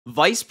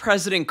Vice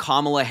President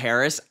Kamala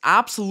Harris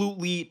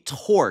absolutely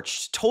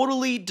torched,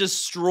 totally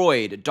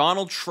destroyed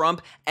Donald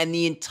Trump and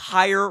the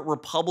entire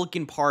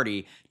Republican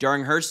Party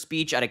during her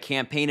speech at a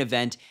campaign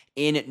event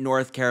in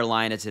North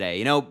Carolina today.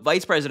 You know,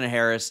 Vice President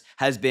Harris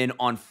has been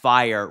on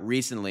fire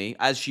recently,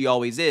 as she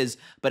always is,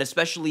 but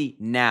especially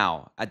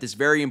now, at this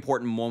very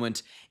important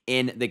moment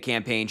in the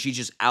campaign. She's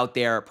just out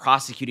there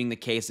prosecuting the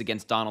case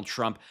against Donald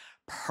Trump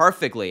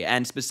perfectly.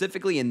 And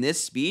specifically in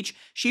this speech,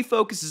 she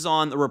focuses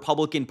on the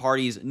Republican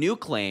Party's new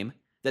claim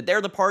that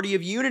they're the party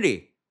of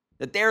unity,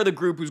 that they're the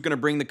group who's going to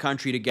bring the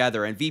country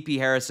together. And VP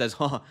Harris says,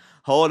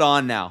 hold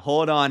on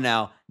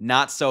now,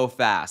 not so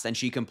fast. And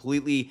she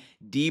completely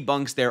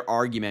debunks their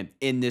argument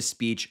in this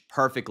speech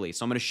perfectly.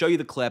 So I'm going to show you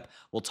the clip.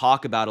 We'll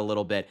talk about it a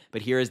little bit,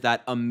 but here is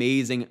that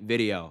amazing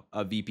video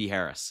of VP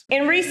Harris.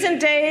 In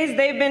recent days,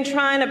 they've been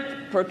trying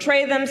to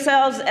portray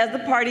themselves as the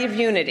party of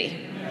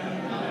unity.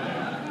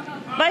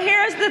 But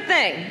here's the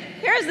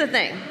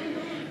thing.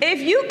 If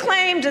you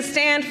claim to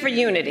stand for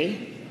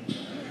unity,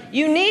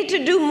 you need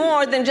to do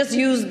more than just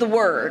use the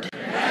word.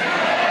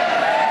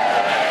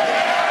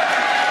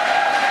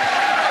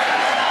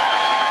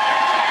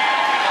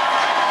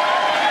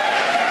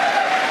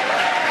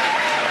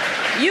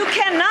 You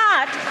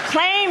cannot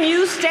claim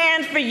you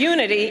stand for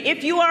unity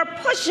if you are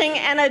pushing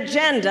an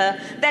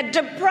agenda that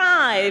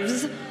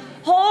deprives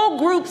whole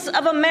groups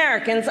of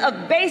Americans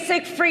of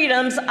basic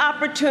freedoms,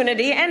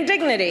 opportunity, and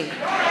dignity.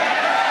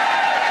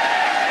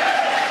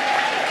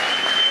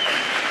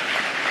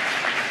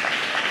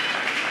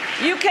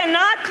 You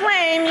cannot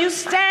claim you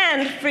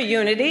stand for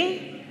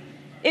unity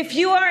if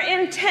you are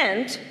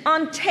intent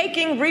on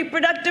taking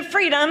reproductive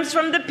freedoms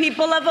from the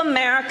people of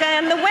America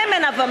and the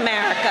women of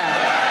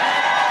America.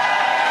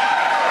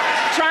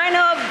 Trying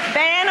to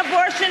ban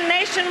abortion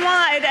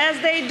nationwide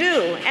as they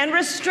do and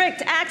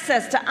restrict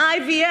access to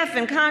IVF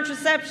and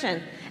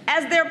contraception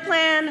as their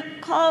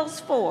plan calls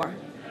for.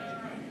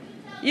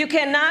 You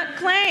cannot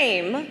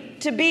claim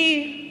to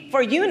be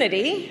for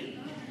unity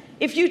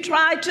if you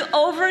try to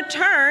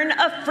overturn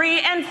a free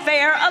and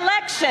fair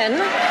election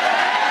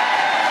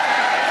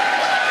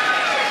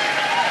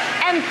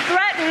and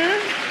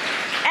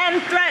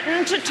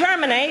threaten to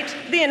terminate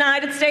the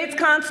United States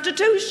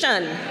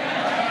Constitution.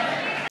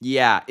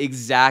 Yeah,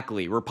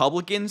 exactly.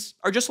 Republicans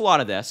are just a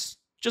lot of this.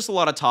 Just a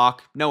lot of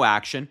talk, no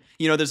action.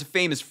 You know, there's a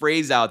famous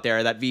phrase out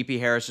there that VP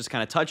Harris just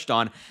kind of touched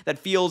on that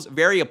feels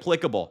very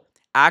applicable.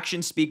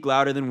 Actions speak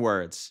louder than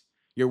words.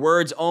 Your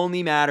words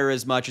only matter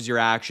as much as your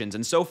actions.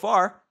 And so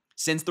far,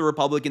 since the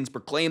Republicans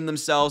proclaim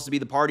themselves to be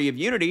the party of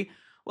unity,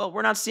 well,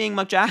 we're not seeing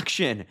much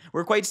action.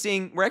 We're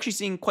actually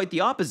seeing quite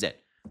the opposite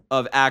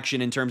of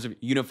action in terms of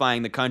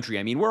unifying the country.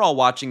 I mean, we're all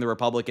watching the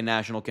Republican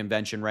National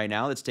Convention right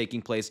now that's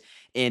taking place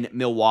in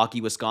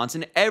Milwaukee,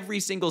 Wisconsin. Every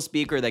single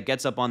speaker that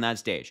gets up on that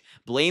stage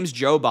blames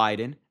Joe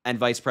Biden and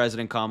Vice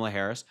President Kamala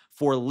Harris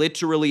for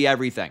literally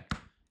everything.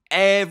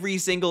 Every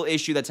single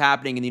issue that's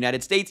happening in the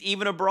United States,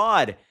 even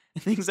abroad.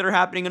 Things that are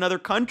happening in other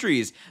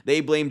countries, they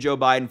blame Joe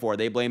Biden for.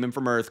 They blame him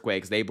from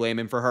earthquakes. They blame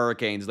him for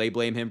hurricanes. They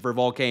blame him for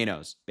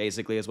volcanoes,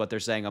 basically is what they're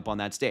saying up on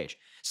that stage.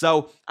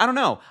 So, I don't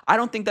know. I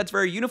don't think that's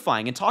very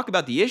unifying. And talk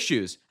about the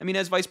issues. I mean,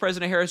 as Vice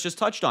President Harris just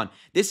touched on,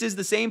 this is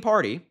the same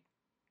party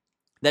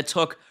that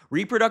took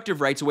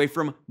reproductive rights away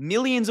from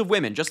millions of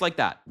women, just like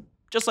that.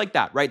 Just like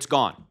that, right? It's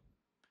gone.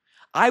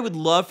 I would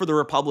love for the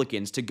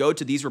Republicans to go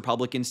to these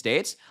Republican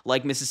states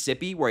like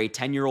Mississippi, where a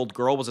 10-year-old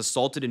girl was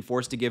assaulted and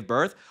forced to give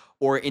birth,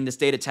 or in the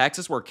state of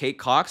Texas, where Kate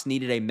Cox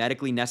needed a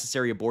medically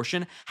necessary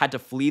abortion, had to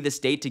flee the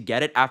state to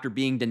get it after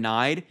being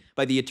denied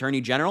by the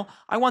Attorney General.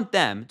 I want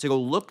them to go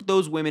look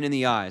those women in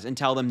the eyes and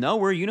tell them, no,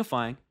 we're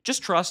unifying.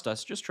 Just trust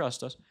us. Just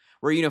trust us.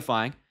 We're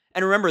unifying.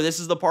 And remember, this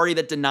is the party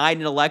that denied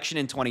an election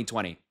in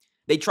 2020.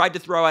 They tried to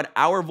throw out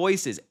our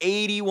voices.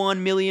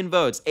 81 million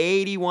votes.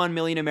 81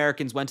 million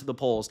Americans went to the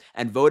polls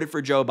and voted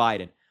for Joe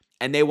Biden.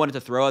 And they wanted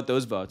to throw out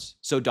those votes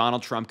so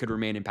Donald Trump could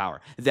remain in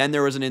power. Then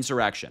there was an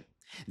insurrection.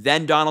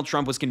 Then Donald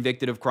Trump was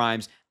convicted of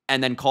crimes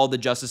and then called the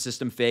justice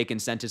system fake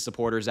and sent his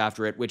supporters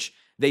after it, which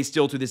they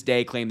still to this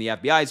day claim the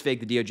FBI is fake,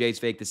 the DOJ is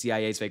fake, the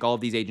CIA is fake. All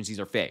of these agencies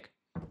are fake.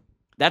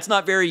 That's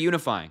not very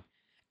unifying.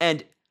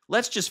 And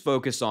let's just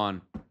focus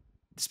on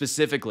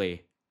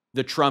specifically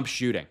the Trump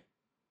shooting.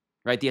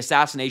 Right? The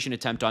assassination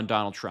attempt on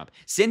Donald Trump.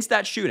 Since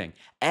that shooting,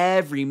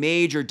 every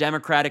major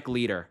Democratic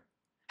leader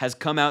has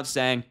come out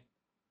saying,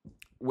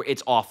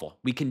 it's awful.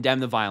 We condemn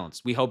the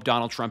violence. We hope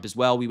Donald Trump is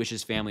well. We wish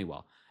his family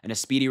well and a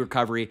speedy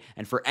recovery.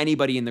 And for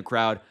anybody in the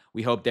crowd,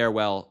 we hope they're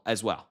well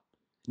as well.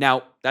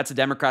 Now, that's a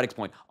Democratic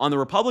point. On the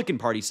Republican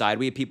Party side,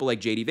 we have people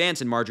like J.D.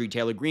 Vance and Marjorie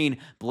Taylor Greene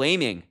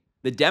blaming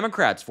the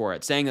Democrats for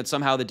it, saying that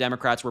somehow the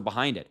Democrats were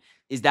behind it.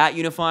 Is that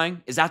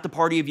unifying? Is that the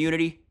party of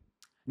unity?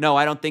 No,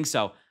 I don't think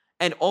so.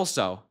 And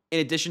also, in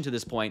addition to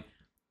this point,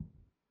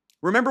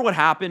 remember what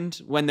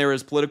happened when there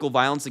was political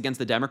violence against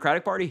the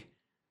Democratic Party?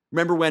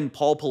 Remember when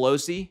Paul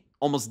Pelosi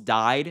almost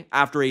died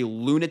after a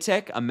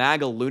lunatic, a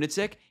MAGA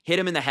lunatic, hit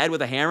him in the head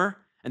with a hammer?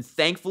 And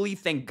thankfully,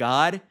 thank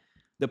God,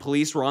 the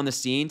police were on the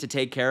scene to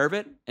take care of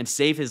it and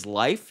save his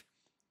life.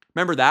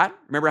 Remember that?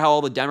 Remember how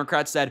all the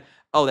Democrats said,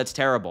 Oh, that's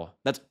terrible.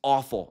 That's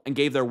awful. And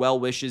gave their well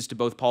wishes to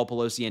both Paul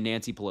Pelosi and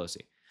Nancy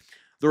Pelosi.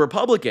 The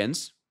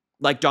Republicans,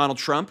 like Donald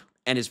Trump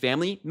and his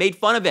family, made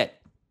fun of it.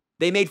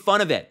 They made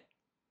fun of it.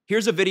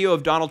 Here's a video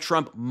of Donald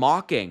Trump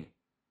mocking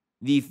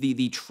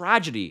the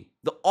tragedy,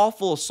 the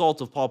awful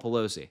assault of Paul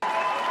Pelosi.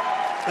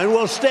 And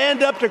we'll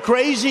stand up to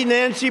crazy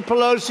Nancy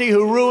Pelosi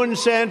who ruined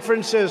San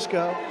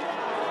Francisco.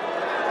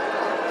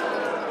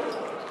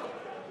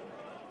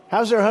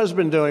 How's her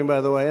husband doing,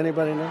 by the way?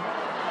 Anybody know?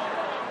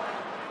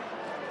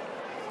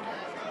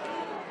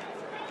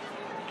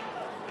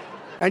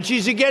 And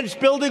she's against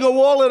building a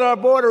wall at our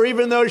border,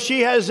 even though she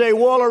has a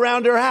wall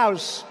around her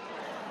house,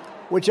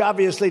 which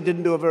obviously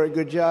didn't do a very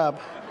good job.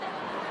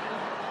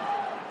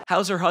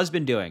 How's her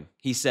husband doing?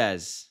 He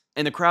says.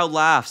 And the crowd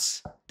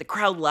laughs. The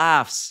crowd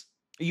laughs.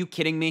 Are you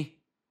kidding me?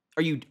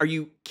 Are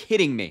you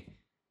kidding me?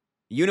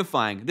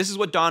 Unifying. This is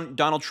what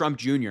Donald Trump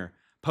Jr.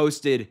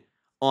 posted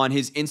on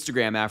his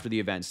Instagram after the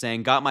event,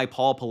 saying, "Got my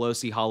Paul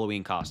Pelosi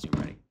Halloween costume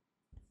ready."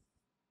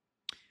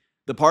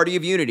 The Party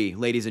of Unity,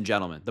 ladies and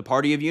gentlemen. The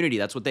Party of Unity,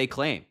 that's what they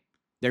claim.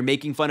 They're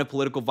making fun of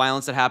political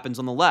violence that happens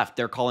on the left.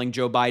 They're calling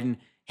Joe Biden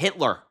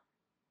Hitler,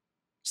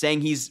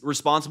 saying he's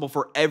responsible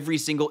for every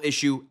single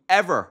issue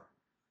ever,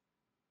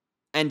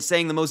 and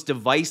saying the most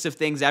divisive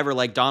things ever,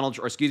 like Joe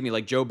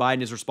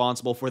Biden is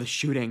responsible for the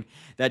shooting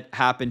that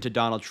happened to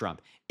Donald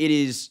Trump. It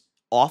is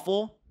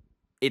awful.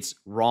 It's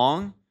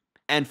wrong.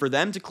 And for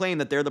them to claim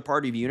that they're the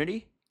Party of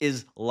Unity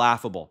is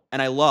laughable. And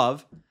I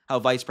love how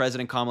Vice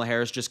President Kamala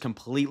Harris just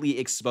completely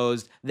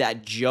exposed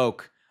that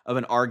joke of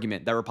an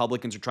argument that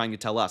Republicans are trying to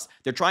tell us.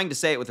 They're trying to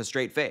say it with a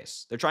straight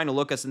face. They're trying to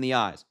look us in the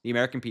eyes, the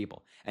American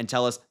people, and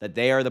tell us that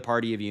they are the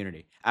Party of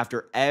Unity.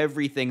 After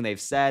everything they've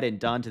said and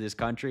done to this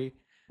country,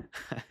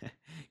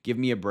 give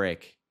me a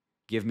break.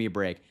 Give me a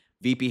break.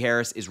 VP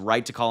Harris is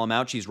right to call him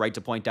out. She's right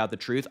to point out the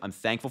truth. I'm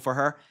thankful for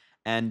her.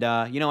 And,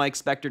 I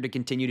expect her to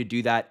continue to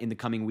do that in the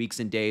coming weeks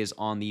and days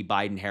on the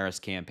Biden-Harris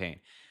campaign.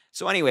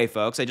 So anyway,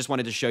 folks, I just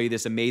wanted to show you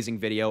this amazing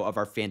video of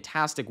our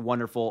fantastic,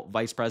 wonderful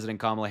Vice President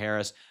Kamala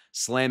Harris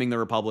slamming the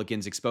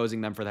Republicans,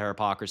 exposing them for their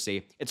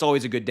hypocrisy. It's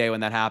always a good day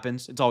when that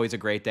happens. It's always a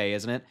great day,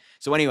 isn't it?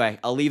 So anyway,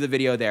 I'll leave the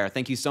video there.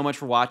 Thank you so much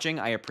for watching.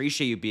 I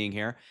appreciate you being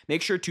here.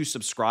 Make sure to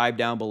subscribe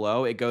down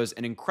below. It goes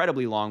an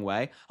incredibly long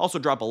way. Also,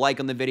 drop a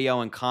like on the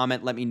video and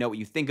comment. Let me know what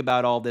you think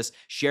about all this.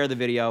 Share the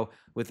video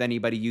with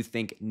anybody you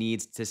think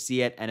needs to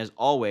see it. And as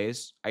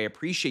always, I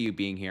appreciate you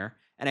being here,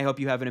 and I hope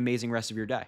you have an amazing rest of your day.